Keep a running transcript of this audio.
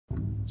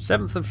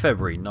7th of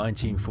February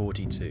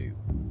 1942.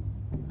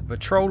 The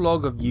patrol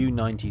log of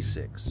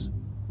U-96.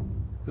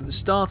 With the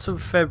start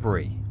of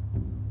February,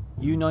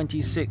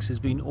 U-96 has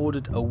been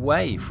ordered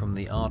away from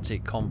the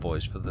Arctic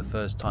convoys for the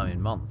first time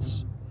in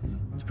months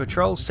to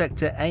patrol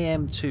sector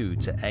AM2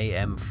 to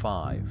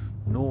AM5,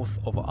 north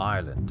of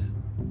Ireland.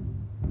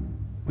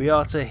 We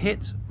are to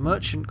hit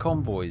merchant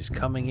convoys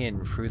coming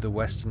in through the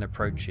western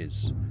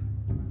approaches,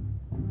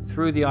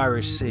 through the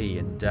Irish Sea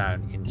and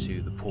down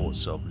into the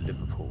ports of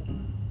Liverpool.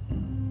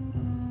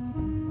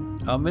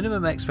 Our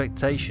minimum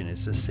expectation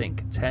is to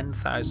sink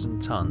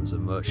 10,000 tons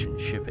of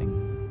merchant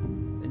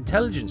shipping.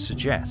 Intelligence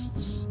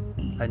suggests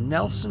a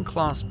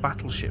Nelson-class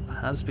battleship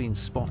has been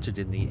spotted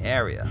in the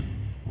area.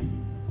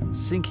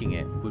 Sinking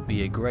it would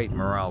be a great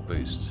morale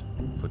boost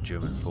for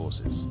German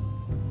forces.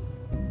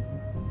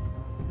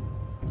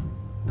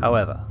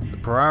 However, the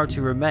priority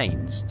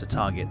remains to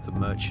target the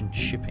merchant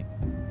shipping,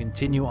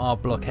 continue our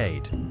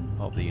blockade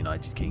of the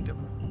United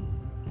Kingdom.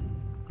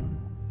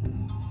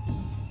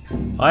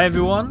 Hi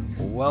everyone,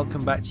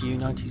 welcome back to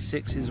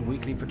U-96's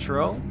weekly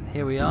patrol.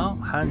 Here we are,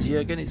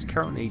 Hans-Jürgen is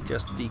currently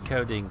just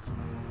decoding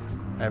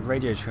a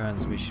radio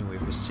transmission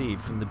we've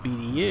received from the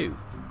BDU.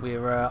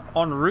 We're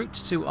en route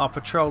to our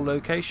patrol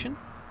location,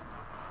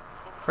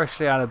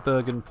 freshly out of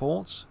Bergen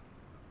Port,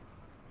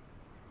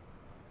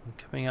 and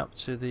coming up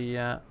to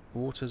the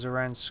waters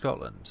around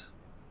Scotland.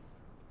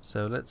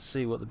 So let's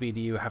see what the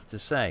BDU have to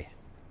say.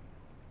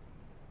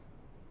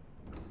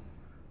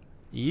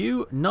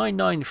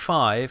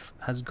 U-995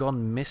 has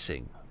gone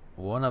missing.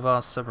 One of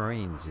our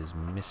submarines is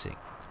missing.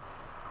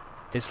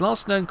 Its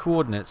last known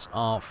coordinates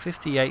are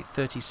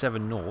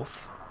 5837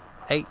 north,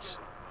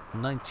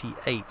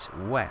 898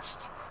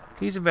 west.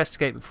 Please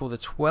investigate before the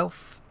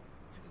 12th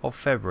of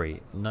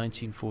February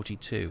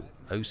 1942,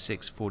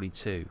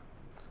 0642.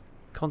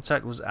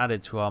 Contact was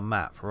added to our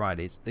map. Right,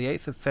 it's the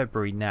 8th of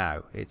February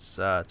now. It's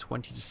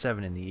 20 to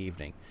 7 in the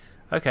evening.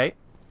 Okay,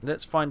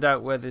 let's find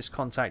out where this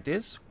contact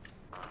is.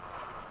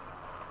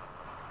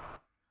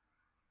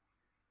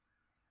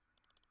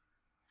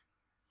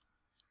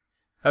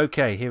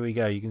 Okay, here we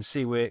go. You can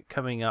see we're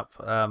coming up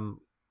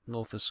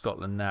north of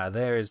Scotland now.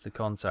 There is the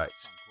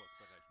contact.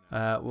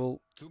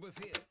 We'll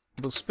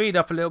speed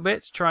up a little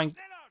bit to try and...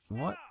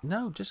 What?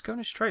 No, just go in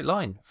a straight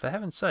line, for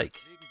heaven's sake.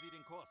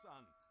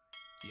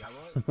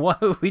 Why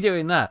are we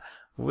doing that?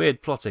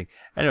 Weird plotting.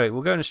 Anyway,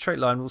 we'll go in a straight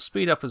line. We'll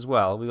speed up as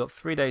well. We've got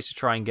 3 days to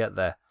try and get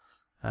there.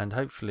 And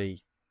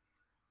hopefully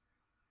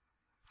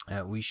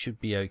we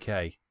should be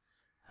okay.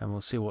 And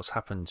we'll see what's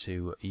happened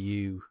to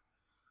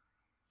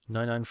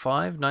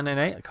U-995,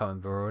 998? I can't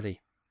remember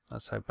already.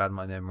 That's how bad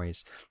my memory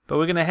is. But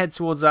we're going to head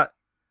towards that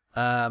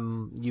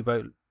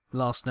U-boat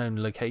last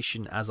known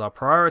location as our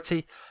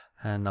priority.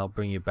 And I'll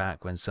bring you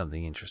back when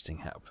something interesting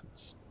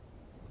happens.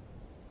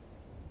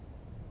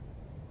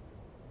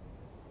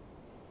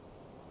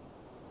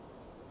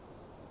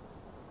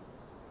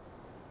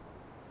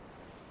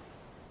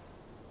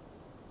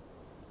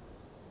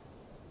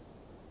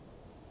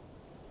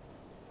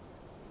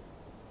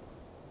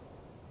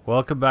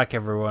 Welcome back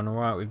everyone.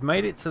 Right, we've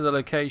made it to the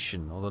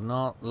location, or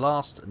the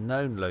last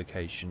known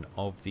location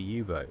of the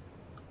U-boat.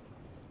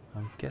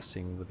 I'm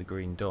guessing with the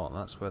green dot,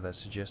 that's where they're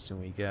suggesting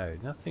we go.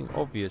 Nothing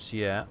obvious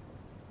yet.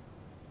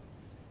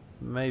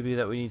 Maybe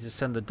that we need to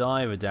send the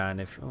diver down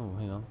if... Oh,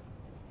 hang on.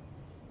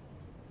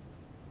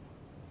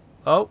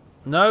 Oh,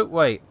 no,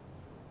 wait.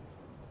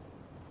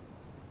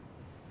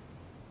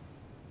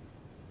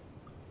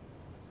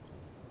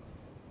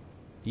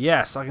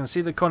 Yes, I can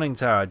see the conning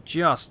tower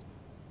just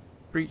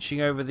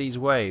breaching over these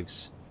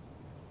waves.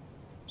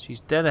 She's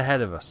dead ahead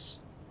of us.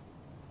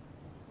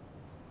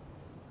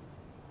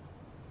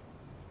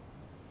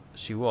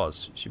 She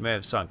was. She may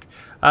have sunk.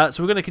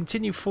 So we're going to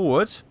continue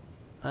forward,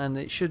 and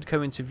it should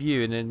come into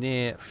view in the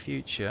near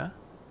future.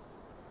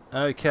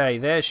 Okay,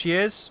 there she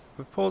is.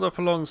 We've pulled up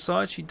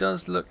alongside. She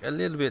does look a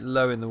little bit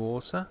low in the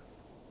water.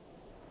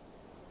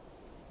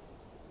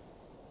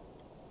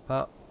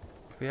 But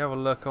if we have a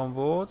look on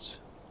board...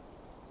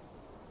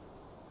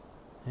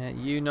 Yeah,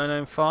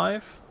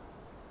 U-995.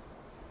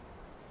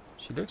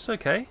 She looks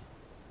okay.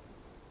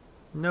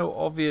 No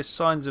obvious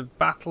signs of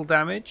battle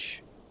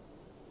damage.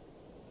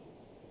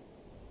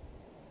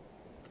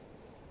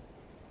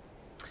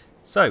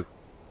 So,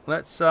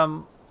 let's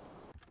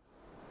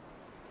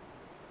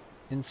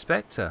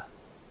inspect her.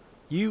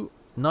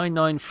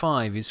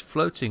 U-995 is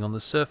floating on the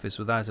surface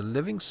without a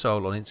living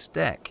soul on its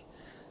deck.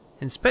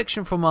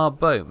 Inspection from our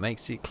boat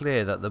makes it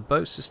clear that the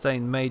boat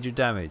sustained major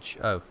damage.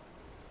 Oh,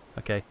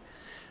 okay.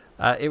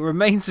 It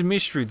remains a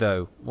mystery,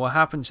 though, what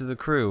happened to the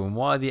crew and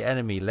why the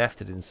enemy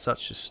left it in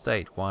such a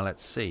state while at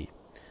sea.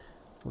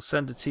 We'll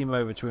send a team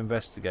over to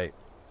investigate.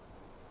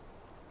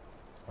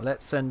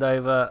 Let's send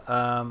over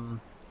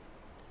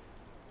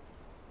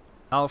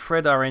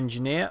Alfred, our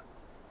engineer.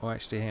 Or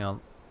actually, hang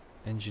on.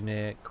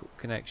 Engineer,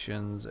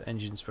 connections,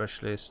 engine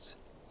specialist.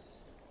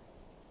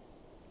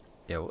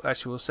 Yeah, well,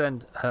 actually, we'll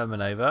send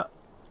Herman over.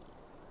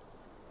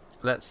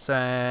 Let's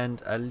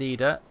send a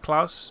leader.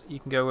 Klaus, you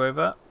can go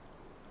over.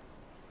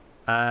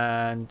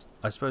 And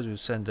I suppose we'll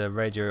send a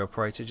radio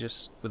operator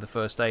just with the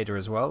first aider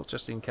as well,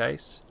 just in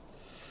case.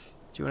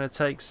 Do you want to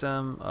take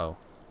some... oh.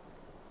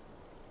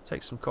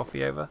 Take some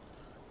coffee over?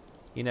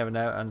 You never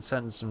know. And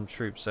send some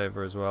troops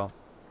over as well.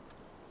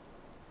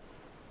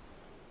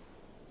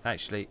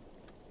 Actually,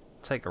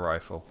 take a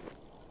rifle.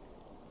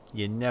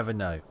 You never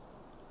know.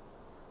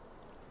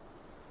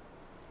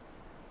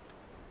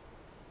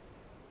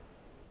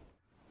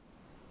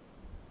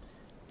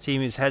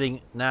 Team is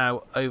heading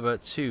now over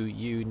to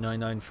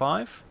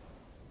U-995.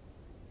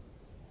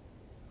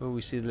 Will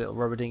we see the little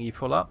rubber dinghy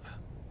pull up?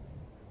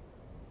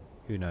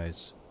 Who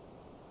knows?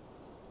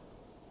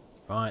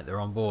 Right, they're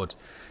on board.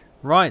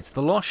 Right,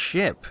 the lost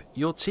ship.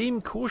 Your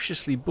team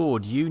cautiously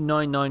board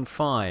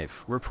U-995,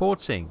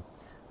 reporting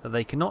that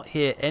they cannot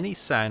hear any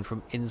sound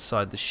from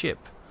inside the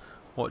ship.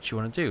 What do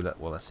you want to do?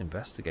 Well, let's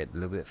investigate a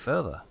little bit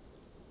further.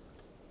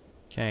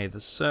 Okay, the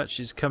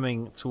search is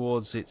coming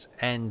towards its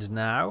end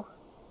now.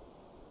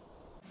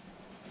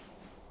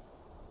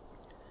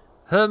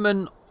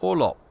 Herman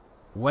Orlop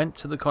went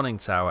to the conning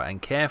tower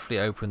and carefully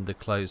opened the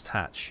closed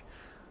hatch,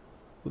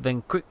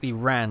 then quickly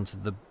ran to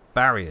the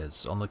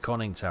barriers on the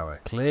conning tower,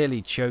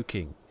 clearly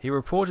choking. He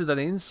reported that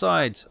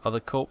inside are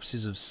the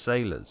corpses of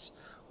sailors,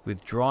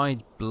 with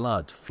dried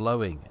blood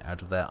flowing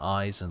out of their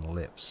eyes and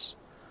lips.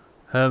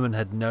 Herman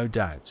had no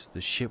doubt the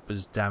ship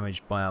was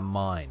damaged by a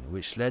mine,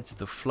 which led to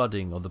the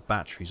flooding of the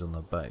batteries on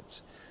the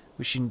boat,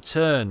 which in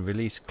turn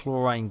released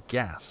chlorine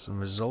gas and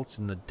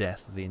resulted in the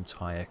death of the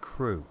entire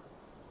crew.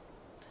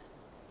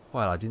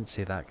 Well, I didn't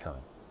see that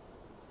coming.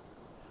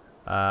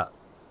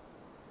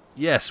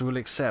 Yes, we'll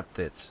accept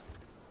it.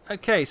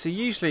 Okay, so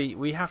usually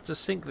we have to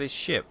sink this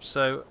ship,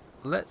 so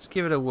let's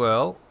give it a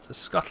whirl to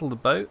scuttle the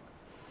boat.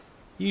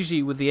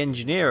 Usually with the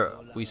engineer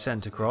we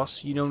sent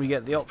across, you normally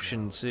get the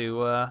option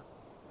to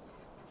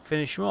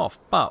finish him off.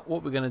 But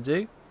what we're going to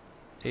do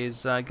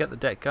is get the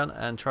deck gun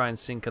and try and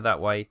sink her that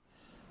way,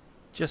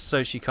 just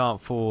so she can't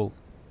fall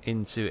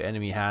into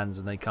enemy hands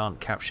and they can't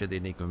capture the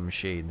Enigma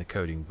machine, the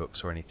coding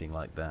books or anything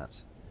like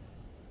that.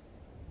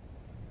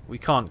 We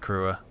can't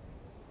crew her,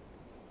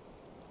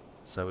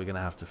 so we're going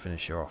to have to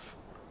finish her off.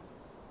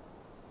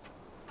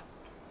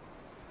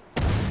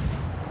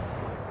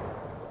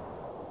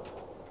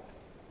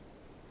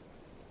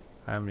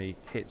 How many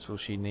hits will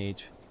she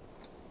need?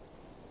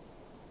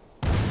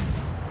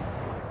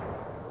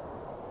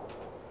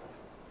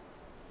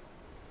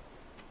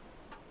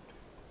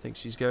 Think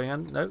she's going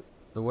on? No,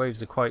 the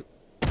waves are quite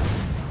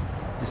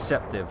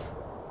deceptive.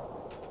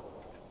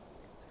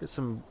 Let's get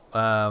some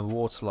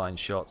waterline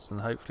shots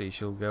and hopefully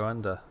she'll go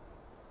under.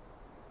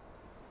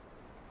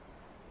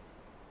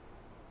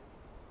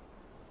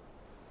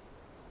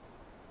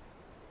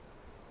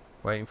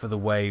 Waiting for the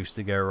waves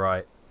to go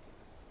right.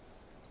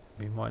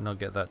 We might not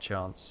get that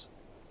chance.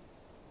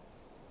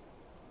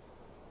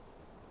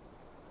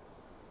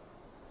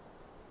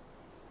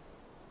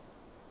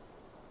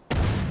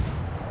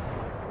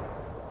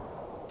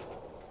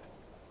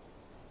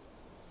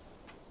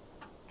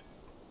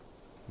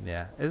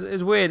 Yeah,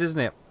 it's weird, isn't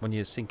it, when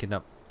you're sinking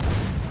up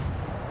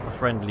a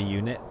friendly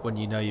unit when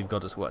you know you've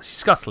got us. What?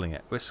 Scuttling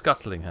it. We're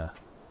scuttling her.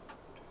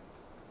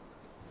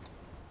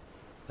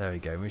 There we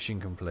go.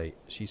 Mission complete.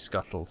 She's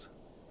scuttled.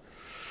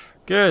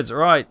 Good.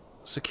 Right.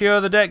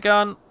 Secure the deck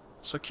gun.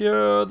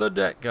 Secure the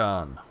deck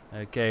gun.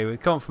 Okay,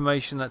 with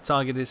confirmation that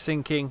target is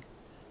sinking,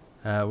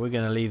 we're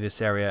going to leave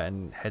this area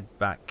and head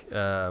back.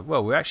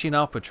 Well, we're actually in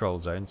our patrol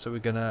zone, so we're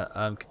going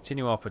to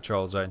continue our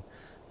patrol zone.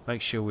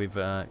 Make sure we've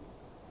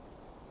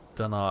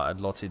done our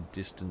allotted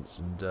distance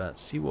and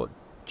see what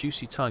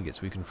juicy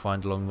targets we can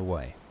find along the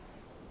way.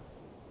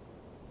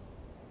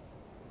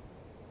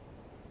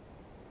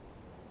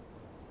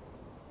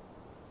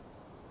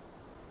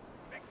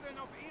 Wechseln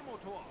auf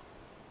E-Motor.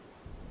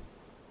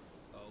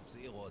 Auf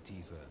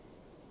Seerohrtiefe.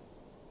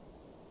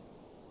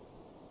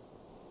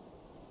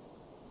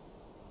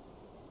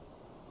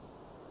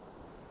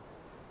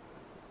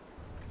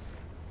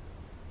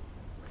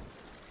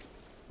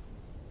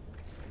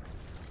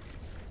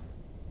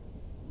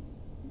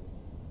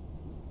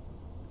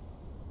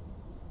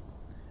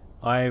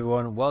 Hi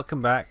everyone,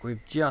 welcome back.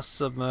 We've just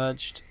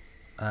submerged.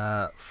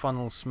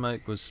 Funnel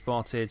smoke was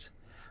spotted.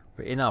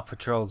 We're in our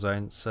patrol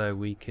zone, so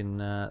we can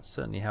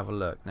certainly have a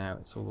look. Now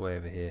it's all the way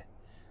over here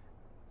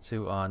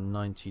to our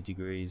 90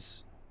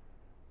 degrees.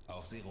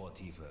 Auf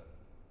Seerohrtiefe.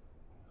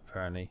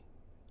 Apparently.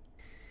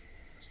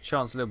 There's a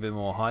chance a little bit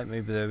more height.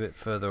 Maybe they're a bit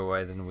further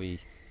away than we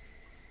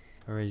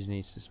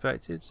originally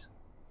suspected.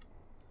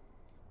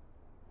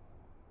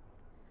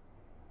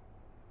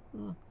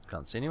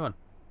 Can't see anyone.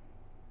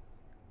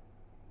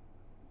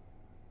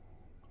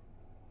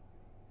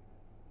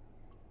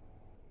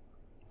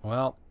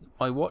 Well,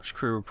 my watch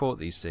crew report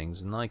these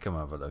things and I come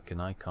have a look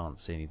and I can't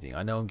see anything.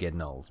 I know I'm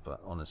getting old,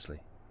 but honestly.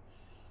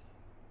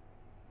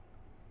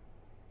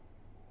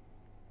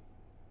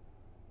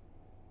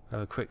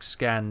 Have a quick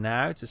scan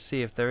now to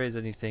see if there is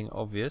anything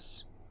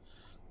obvious.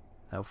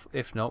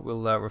 If not,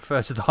 we'll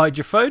refer to the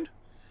hydrophone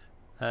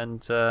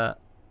and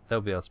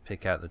they'll be able to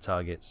pick out the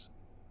targets,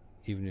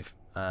 even if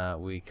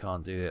we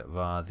can't do it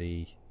via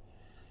the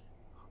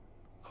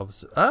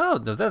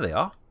Oh, no, there they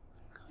are.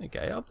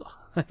 Okay, I'm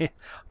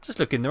just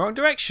looking in the wrong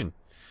direction.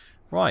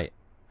 Right,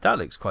 that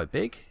looks quite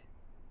big.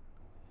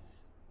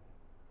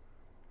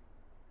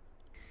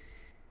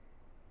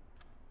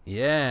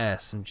 Yeah,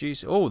 some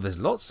juice. Oh, there's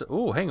lots.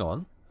 Oh, hang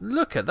on.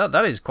 Look at that.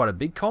 That is quite a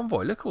big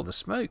convoy. Look at all the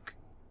smoke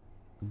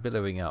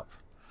billowing up.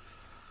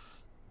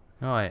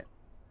 Right.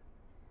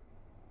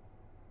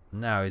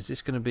 Now, is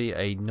this going to be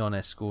a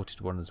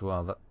non-escorted one as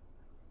well?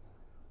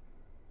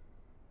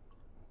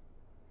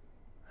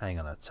 Hang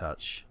on a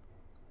touch.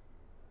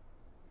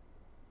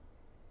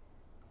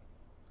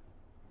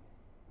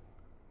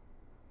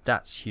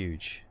 That's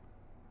huge.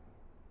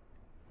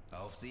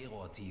 Auf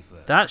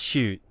Seerohrtiefe. That's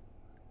huge.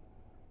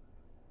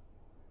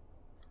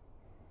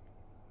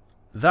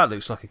 That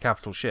looks like a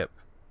capital ship.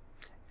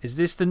 Is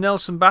this the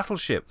Nelson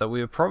battleship that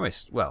we were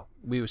promised? Well,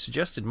 we were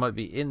suggested might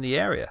be in the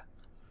area.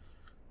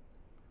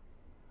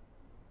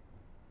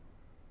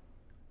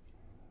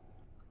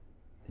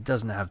 It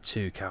doesn't have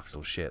two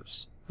capital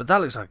ships. But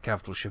that looks like a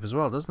capital ship as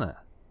well, doesn't it?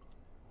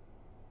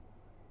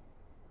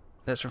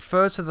 Let's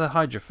refer to the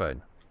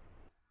hydrophone.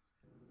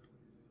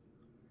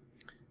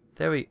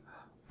 There we...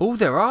 Oh,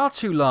 there are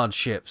two large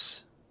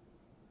ships.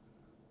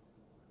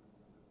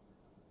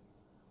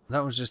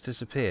 That one's just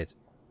disappeared.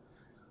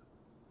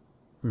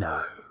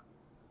 No.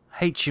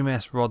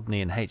 HMS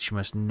Rodney and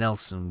HMS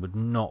Nelson would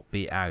not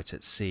be out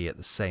at sea at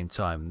the same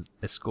time,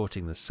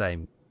 escorting the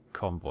same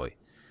convoy.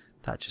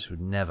 That just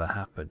would never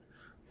happen.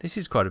 This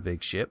is quite a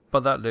big ship,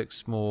 but that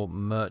looks more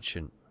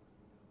merchant.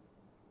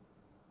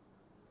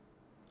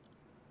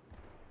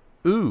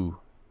 Ooh.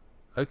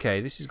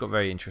 Okay, this has got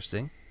very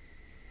interesting.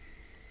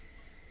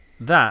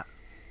 That,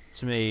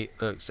 to me,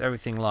 looks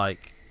everything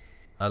like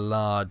a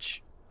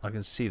large... I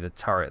can see the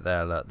turret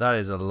there. Look, that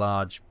is a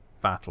large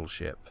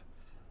battleship.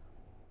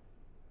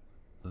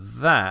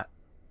 That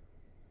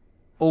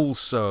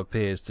also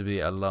appears to be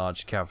a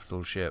large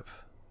capital ship.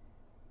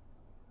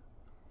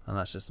 And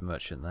that's just a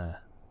merchant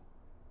there.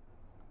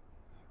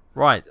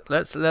 Right,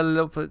 let's let a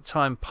little bit of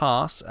time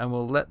pass and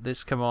we'll let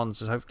this come on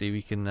so hopefully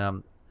we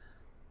can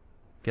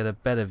get a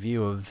better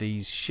view of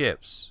these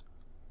ships.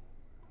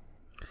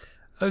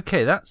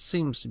 Okay, that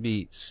seems to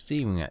be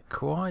steaming at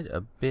quite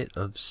a bit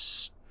of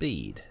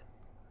speed.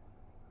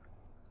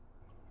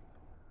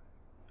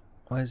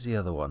 Where's the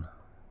other one?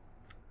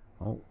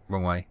 Oh,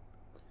 wrong way.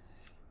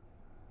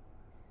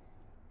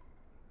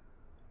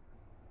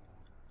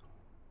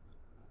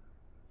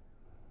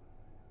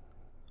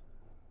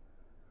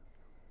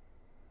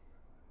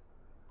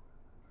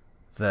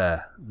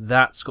 There.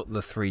 That's got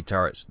the three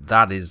turrets.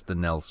 That is the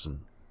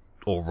Nelson.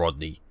 Or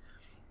Rodney.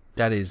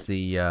 That is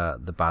the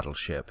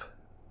battleship.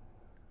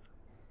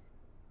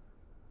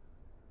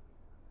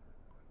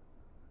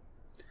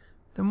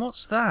 Then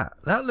what's that?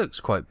 That looks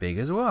quite big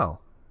as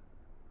well.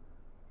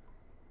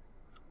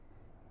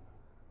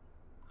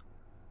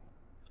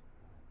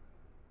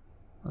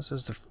 That's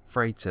just the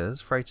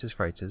freighters.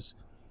 Freighters.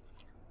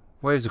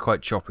 Waves are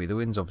quite choppy. The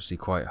wind's obviously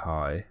quite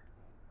high.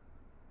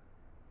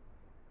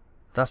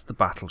 That's the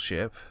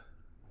battleship.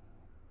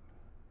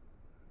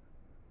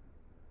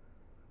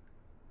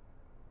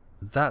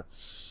 That's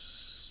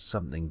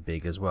something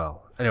big as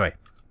well. Anyway.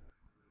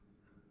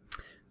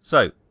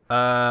 So,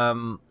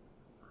 there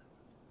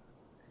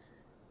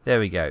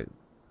we go.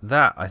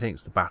 That, I think,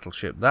 is the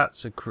battleship.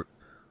 That's a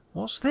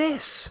What's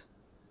this?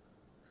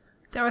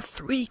 There are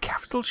 3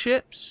 capital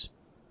ships?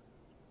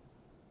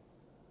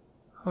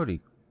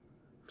 Holy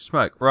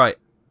smoke. Right.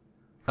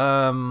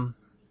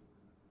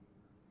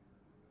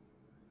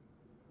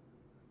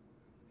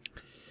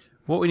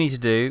 What we need to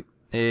do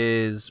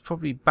is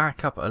probably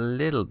back up a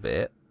little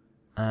bit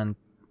and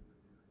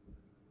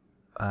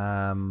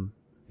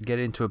get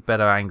into a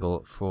better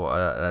angle for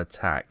an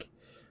attack.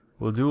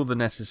 We'll do all the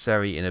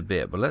necessary in a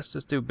bit, but let's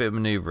just do a bit of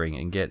manoeuvring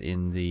and get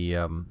in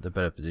the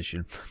better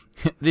position.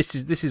 This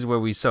is where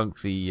we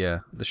sunk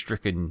the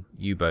stricken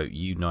U-boat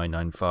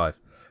U-995.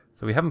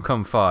 So we haven't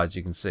come far, as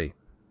you can see.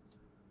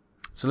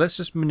 So let's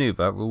just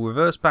manoeuvre. We'll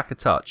reverse back a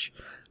touch,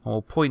 and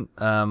we'll point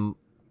the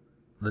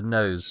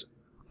nose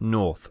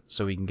north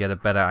so we can get a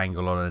better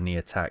angle on any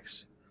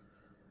attacks.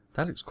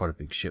 That looks quite a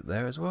big ship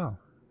there as well.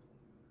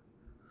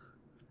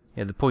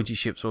 Yeah, the pointy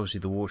ships are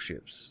obviously the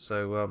warships.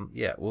 So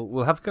yeah,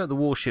 we'll have to go at the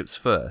warships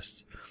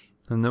first,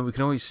 and then we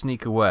can always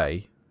sneak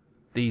away.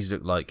 These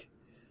look like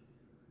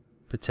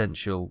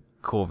potential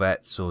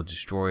corvettes or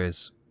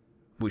destroyers,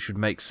 which would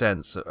make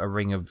sense. A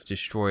ring of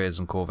destroyers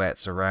and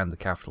corvettes around the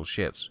capital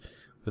ships,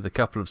 with a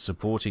couple of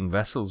supporting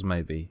vessels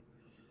maybe.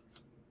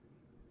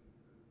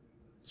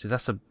 So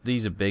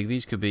these are big.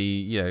 These could be,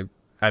 you know,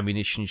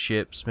 ammunition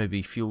ships,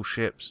 maybe fuel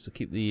ships to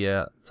keep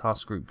the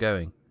task group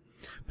going.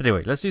 But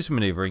anyway, let's do some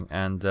manoeuvring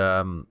and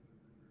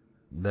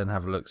then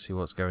have a look, see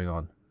what's going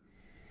on.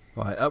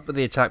 Right, up with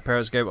the attack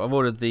periscope. I've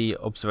ordered the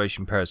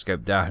observation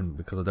periscope down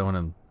because I don't want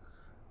them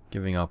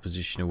giving our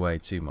position away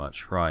too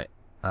much. Right.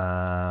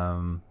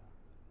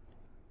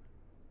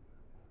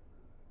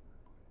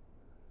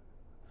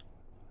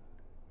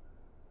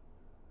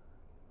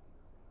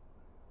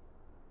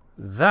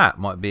 That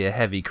might be a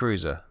heavy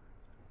cruiser.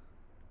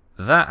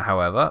 That,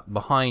 however,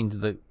 behind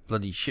the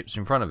bloody ships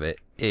in front of it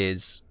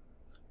is...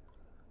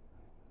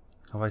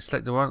 Have I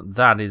selected one?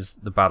 That is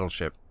the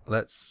battleship.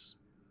 Let's...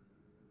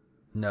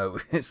 No,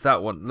 it's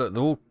that one. Look,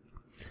 they're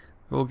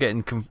all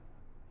getting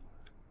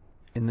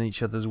in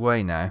each other's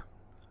way now.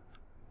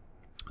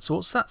 So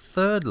what's that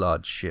third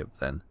large ship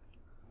then?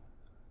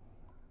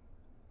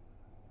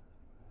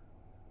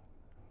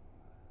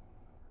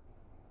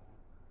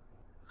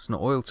 It's an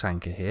oil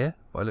tanker here,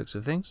 by the looks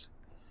of things.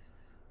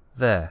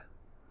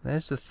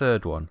 There's the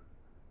third one.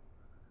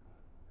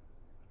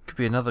 Could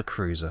be another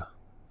cruiser.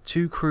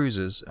 2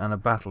 cruisers and a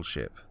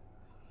battleship.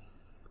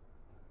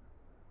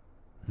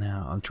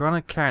 Now, I'm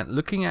trying to count,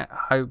 looking at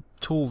how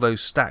tall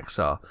those stacks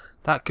are,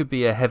 that could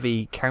be a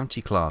heavy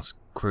county class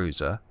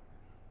cruiser.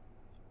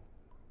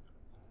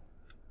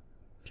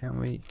 Can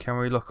we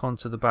lock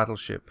onto the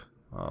battleship?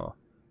 Oh.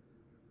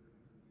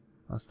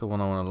 That's the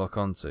one I want to lock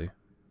onto.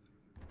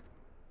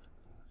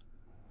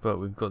 But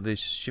we've got this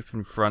ship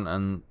in front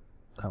and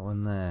that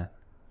one there.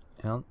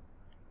 Hang on.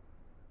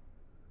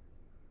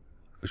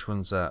 Which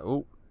one's that?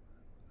 Oh.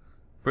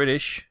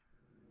 British.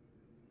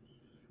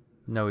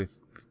 No, we've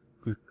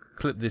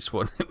clipped this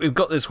one. We've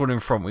got this one in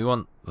front. We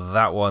want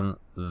that one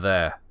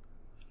there.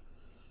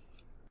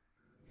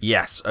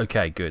 Yes.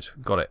 Okay, good.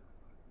 Got it.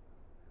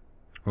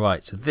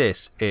 Right, so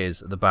this is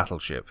the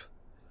battleship.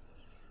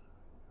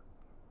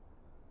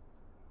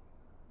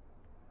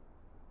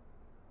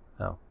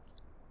 Oh.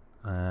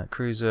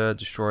 Cruiser,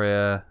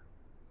 destroyer.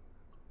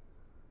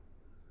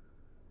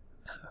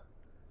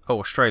 Oh,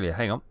 Australia.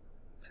 Hang on.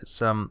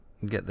 Let's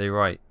get the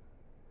right.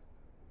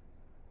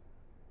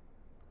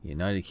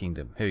 United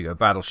Kingdom. Here we go.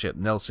 Battleship.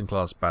 Nelson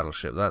class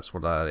battleship. That's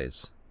what that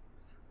is.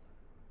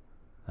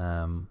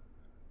 I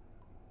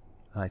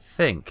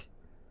think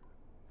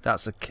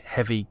that's a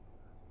heavy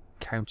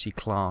county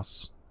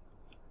class.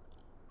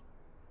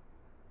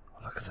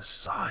 Look at the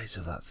size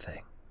of that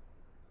thing.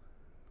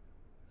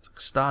 It's like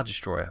a Star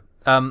Destroyer.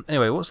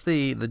 Anyway, what's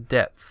the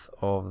depth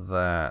of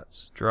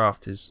that?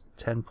 Draft is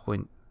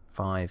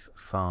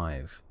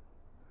 10.55.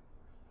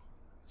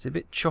 Is it a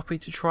bit choppy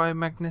to try a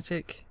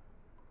magnetic?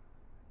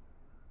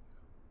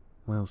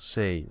 We'll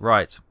see.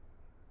 Right.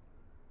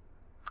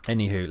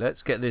 Anywho,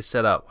 let's get this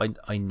set up.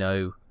 I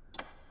know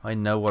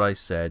what I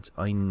said.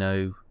 I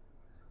know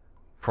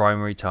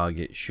primary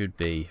target should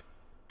be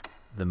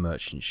the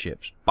merchant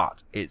ships,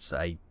 but it's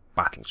a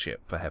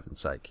battleship, for heaven's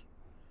sake.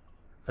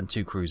 And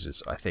 2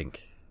 cruisers, I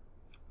think.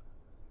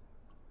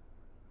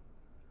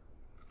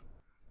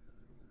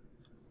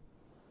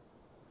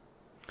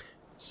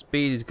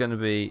 Speed is going to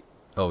be...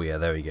 Oh yeah,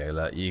 there we go.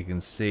 Look, you can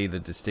see the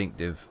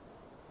distinctive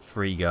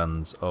 3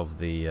 guns of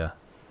the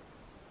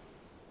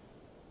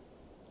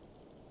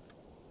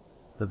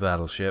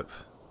battleship.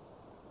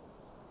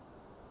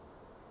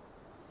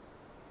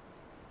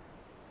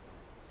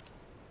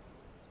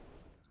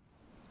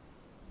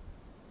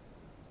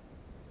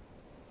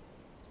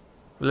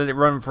 We'll let it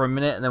run for a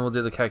minute and then we'll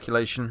do the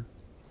calculation.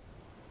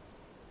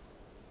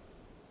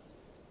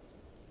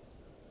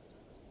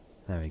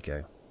 There we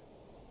go.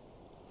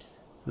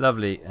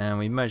 Lovely, and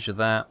we measure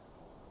that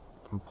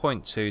from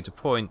point 2 to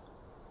point.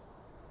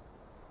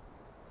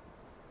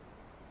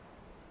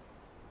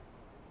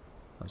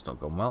 That's not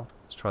gone well.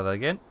 Let's try that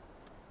again.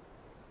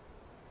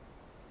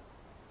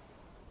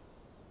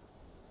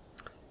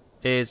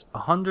 Is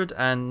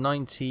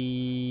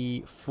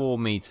 194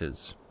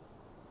 meters.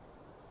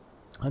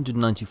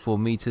 194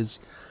 meters.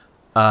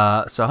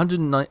 So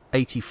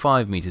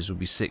 185 meters would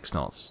be 6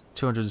 knots.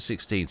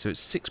 216. So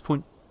it's 6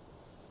 point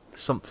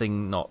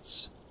something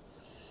knots.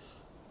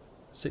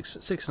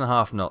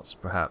 6.5 knots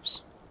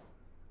perhaps.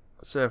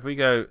 So if we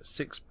go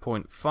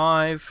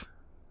 6.5,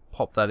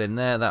 pop that in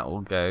there, that will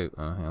go.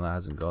 Oh, hang on, that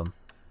hasn't gone.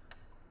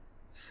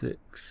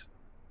 6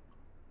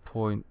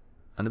 point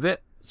and a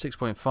bit.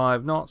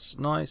 6.5 knots,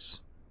 nice.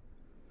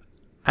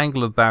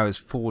 Angle of bow is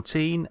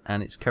 14,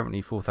 and it's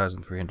currently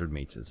 4,300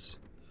 meters.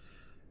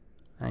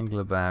 Angle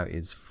of bow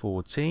is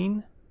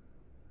 14.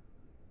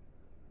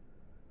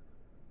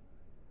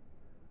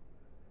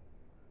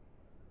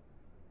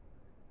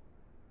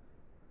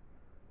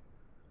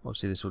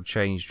 Obviously this will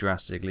change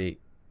drastically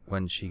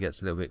when she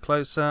gets a little bit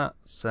closer.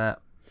 Set.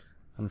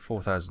 And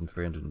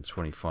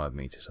 4,325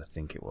 meters, I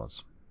think it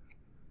was.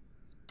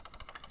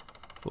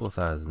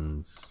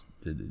 4,000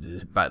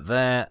 back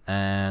there,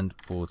 and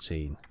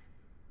 14.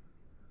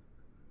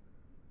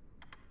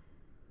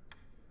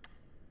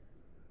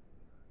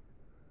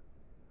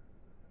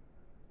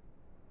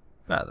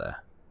 Back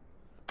there.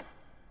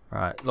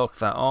 Right, lock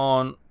that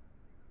on.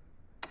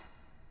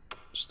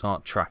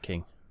 Start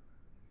tracking.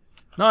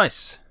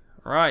 Nice.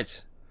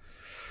 Right.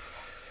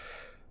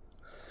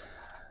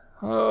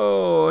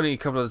 Oh, only a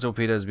couple of the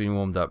torpedoes have been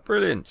warmed up.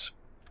 Brilliant.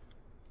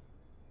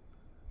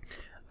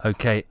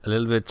 Okay, a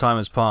little bit of time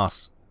has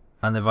passed,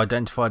 and they've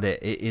identified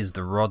it. It is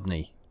the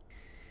Rodney.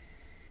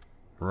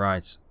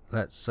 Right.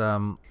 Let's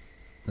do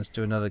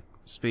another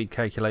speed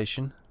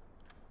calculation.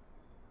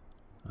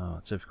 Oh,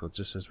 typical.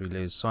 Just as we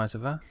lose sight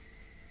of her.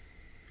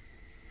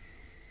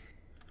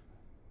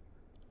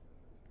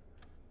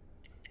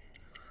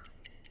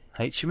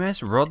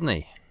 HMS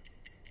Rodney.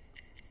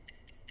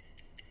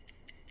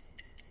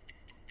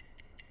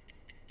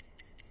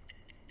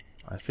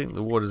 I think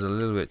the water's a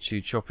little bit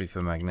too choppy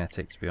for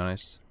magnetic, to be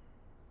honest.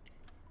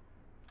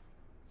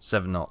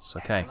 7 knots,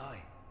 okay.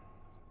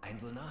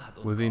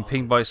 We've been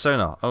pinged by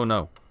sonar. Oh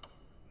no.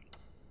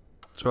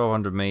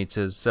 1200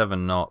 meters,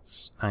 7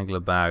 knots. Angular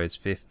bow is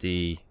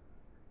 50.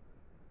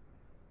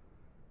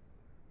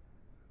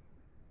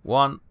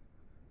 1.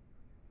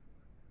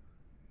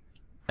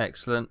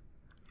 Excellent.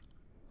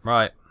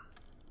 Right.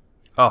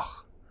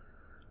 Oh.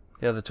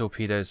 The other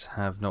torpedoes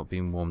have not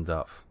been warmed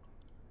up.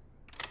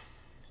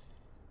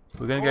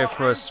 We're going to go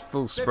for a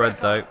full spread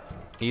though.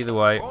 Either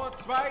way.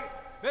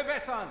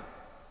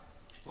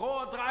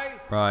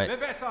 Right.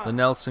 The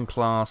Nelson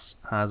class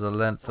has a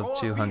length of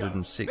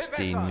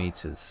 216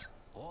 meters.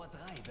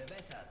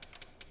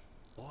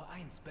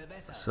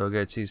 So I'll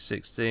go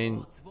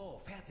 216.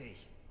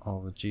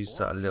 I'll reduce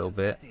that a little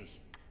bit.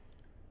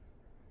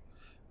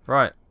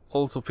 Right.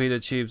 All torpedo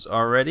tubes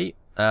are ready.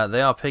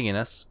 They are pinging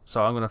us,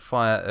 so I'm going to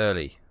fire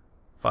early.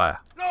 Fire.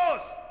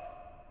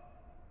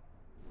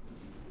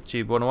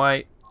 Tube 1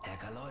 away.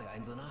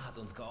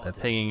 They're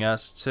pinging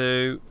us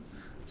too.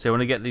 So I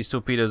want to get these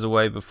torpedoes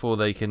away before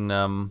they can,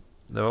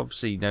 they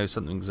obviously know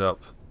something's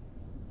up.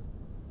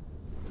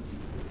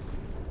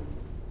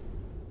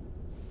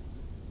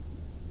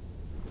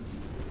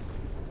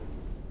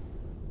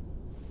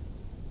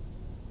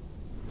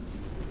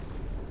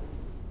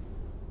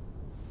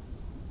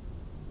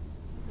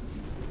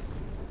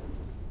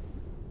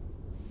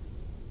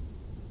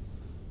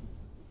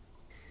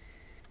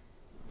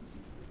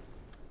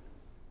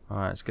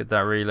 Alright, let's get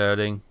that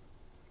reloading.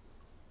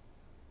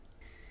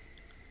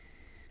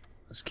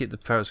 Let's keep the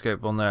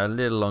periscope on there a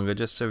little longer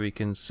just so we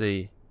can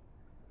see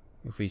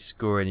if we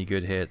score any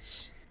good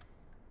hits.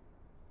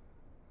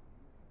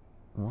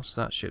 What's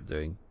that ship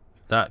doing?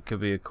 That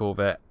could be a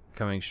corvette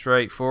coming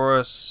straight for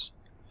us.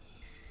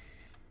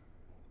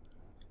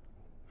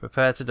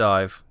 Prepare to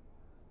dive.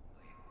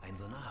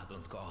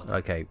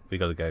 Okay, we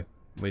gotta go.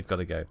 We've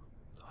gotta go.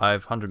 I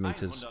have 100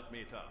 meters.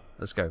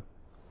 Let's go.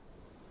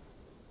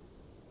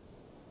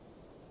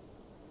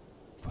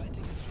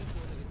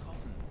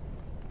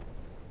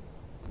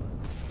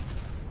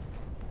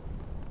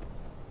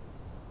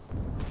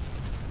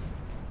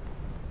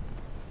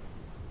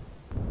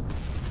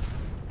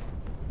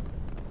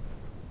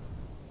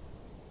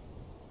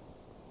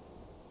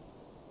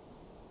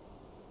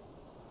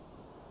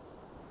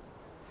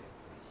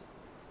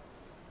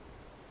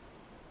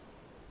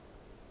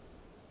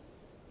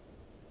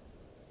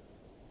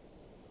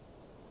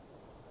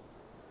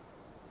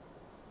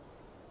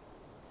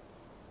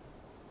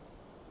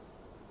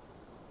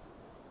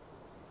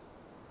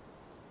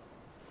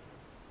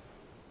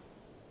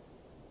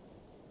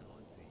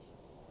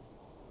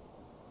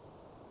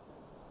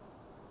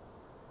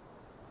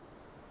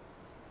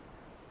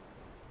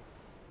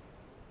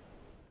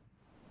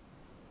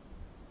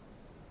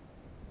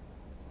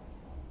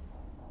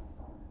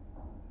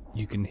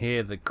 You can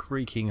hear the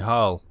creaking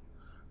hull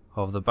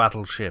of the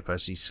battleship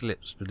as she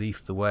slips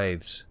beneath the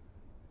waves,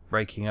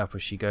 breaking up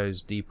as she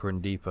goes deeper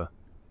and deeper.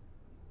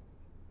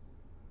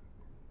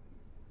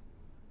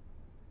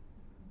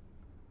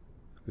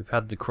 We've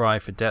had the cry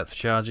for depth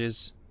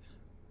charges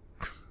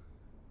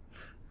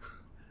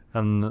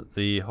and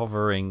the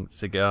hovering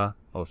cigar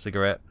or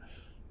cigarette.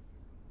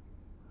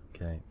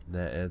 Okay,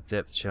 there are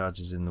depth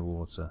charges in the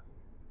water.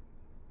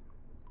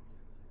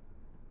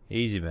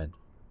 Easy, men.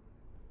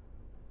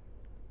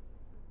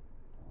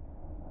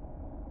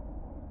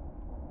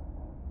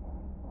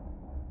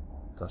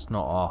 That's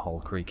not our hull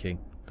creaking.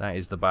 That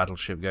is the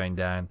battleship going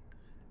down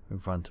in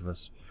front of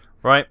us.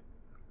 Right.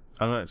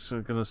 I'm going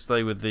to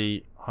stay with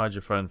the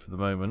hydrophone for the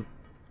moment.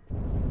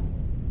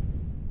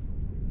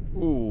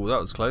 Ooh, that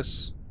was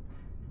close.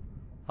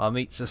 Our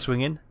meats are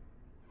swinging.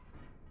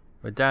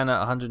 We're down at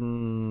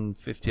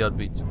 150 odd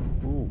beats.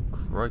 Ooh,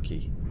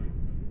 crikey.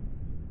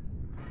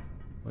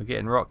 We're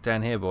getting rocked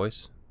down here,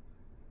 boys.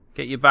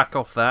 Get your back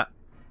off that.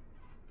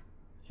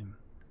 You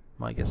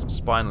might get some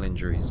spinal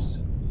injuries.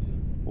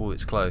 Oh,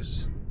 it's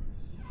close.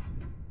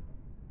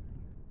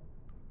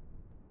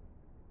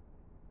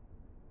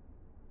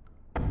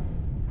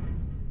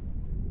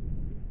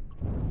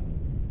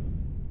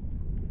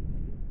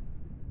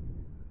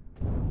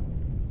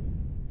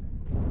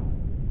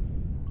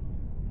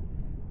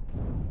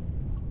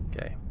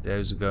 Okay,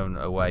 those are going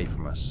away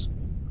from us.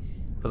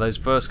 But those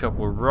first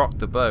couple rocked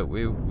the boat.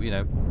 We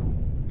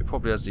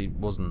probably obviously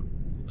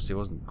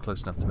wasn't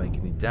close enough to make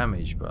any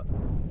damage, but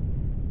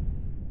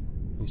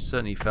we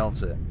certainly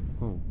felt it.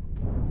 Ooh.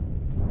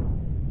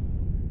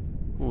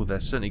 Ooh, they're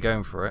certainly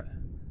going for it.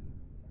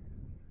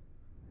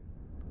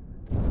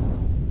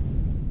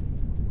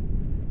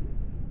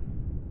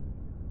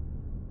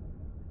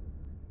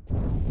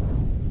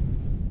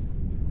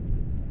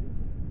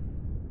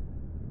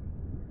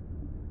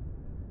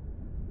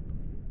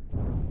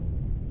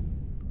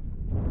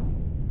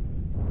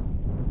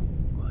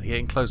 Well, they're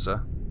getting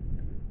closer.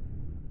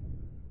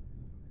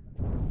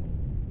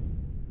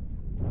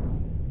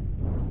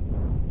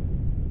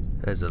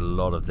 There's a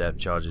lot of depth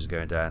charges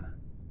going down.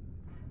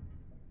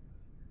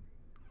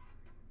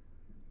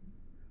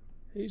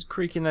 Who's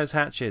creaking those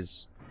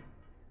hatches?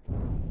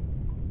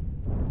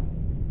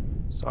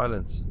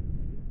 Silence.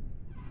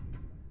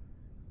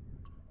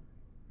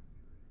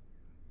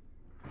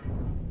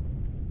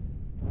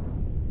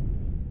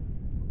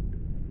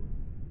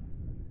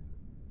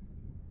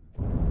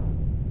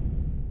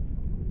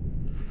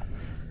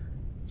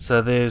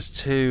 So there's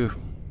two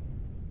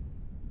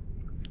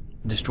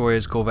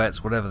destroyers,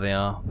 corvettes, whatever they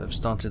are. They've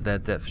started their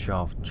depth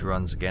shaft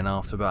runs again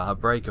after about a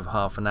break of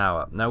half an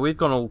hour. Now we've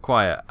gone all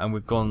quiet and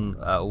we've gone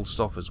all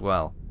stop as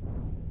well,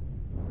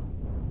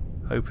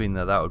 hoping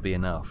that that would be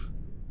enough.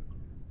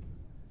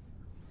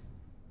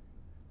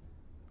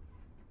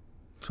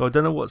 So I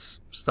don't know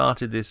what's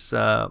started this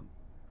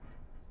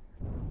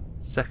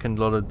second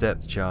lot of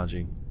depth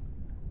charging.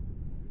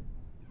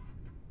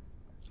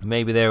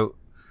 Maybe they're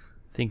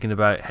thinking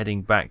about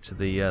heading back to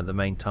the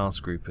main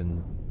task group,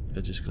 and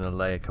they're just going to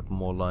lay a couple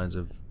more lines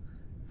of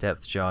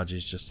depth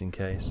charges just in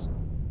case.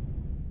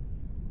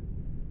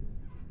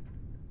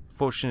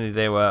 Fortunately,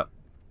 they were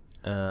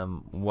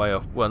way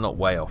off. Well, not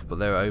way off, but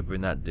they were over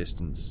in that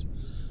distance,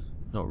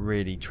 not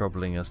really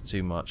troubling us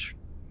too much.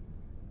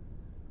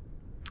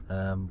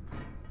 But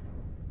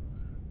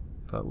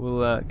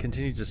we'll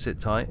continue to sit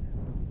tight.